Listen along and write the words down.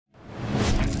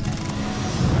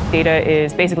Data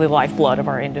is basically the lifeblood of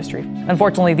our industry.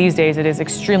 Unfortunately, these days it is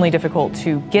extremely difficult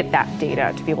to get that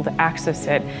data, to be able to access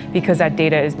it, because that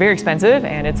data is very expensive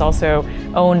and it's also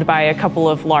owned by a couple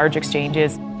of large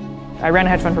exchanges. I ran a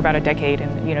hedge fund for about a decade,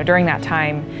 and during that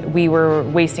time we were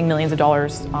wasting millions of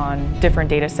dollars on different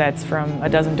data sets from a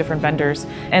dozen different vendors.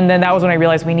 And then that was when I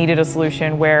realized we needed a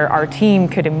solution where our team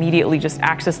could immediately just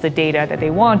access the data that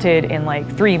they wanted in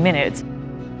like 3 minutes.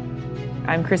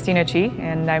 I'm Christina Chi,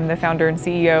 and I'm the founder and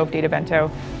CEO of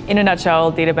Databento. In a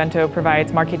nutshell, Databento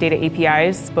provides market data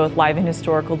APIs, both live and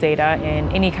historical data,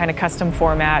 in any kind of custom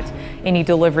format, any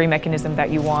delivery mechanism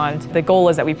that you want. The goal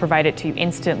is that we provide it to you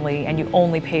instantly, and you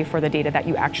only pay for the data that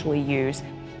you actually use.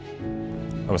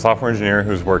 I'm a software engineer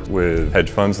who's worked with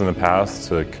hedge funds in the past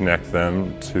to connect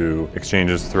them to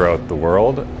exchanges throughout the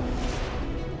world.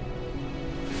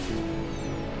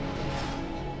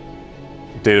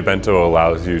 Databento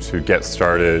allows you to get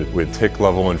started with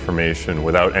tick-level information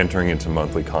without entering into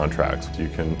monthly contracts. You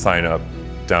can sign up,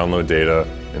 download data,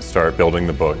 and start building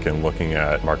the book and looking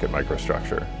at market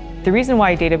microstructure. The reason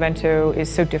why Databento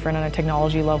is so different on a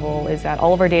technology level is that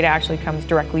all of our data actually comes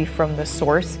directly from the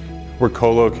source. We're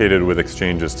co-located with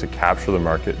exchanges to capture the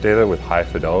market data with high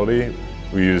fidelity.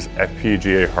 We use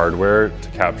FPGA hardware to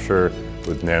capture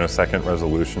with nanosecond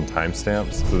resolution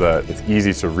timestamps so that it's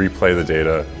easy to replay the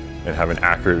data and have an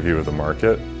accurate view of the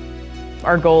market.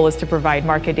 Our goal is to provide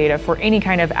market data for any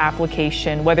kind of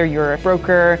application, whether you're a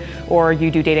broker or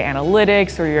you do data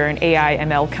analytics or you're an AI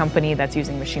ML company that's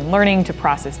using machine learning to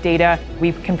process data.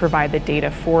 We can provide the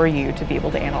data for you to be able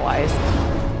to analyze.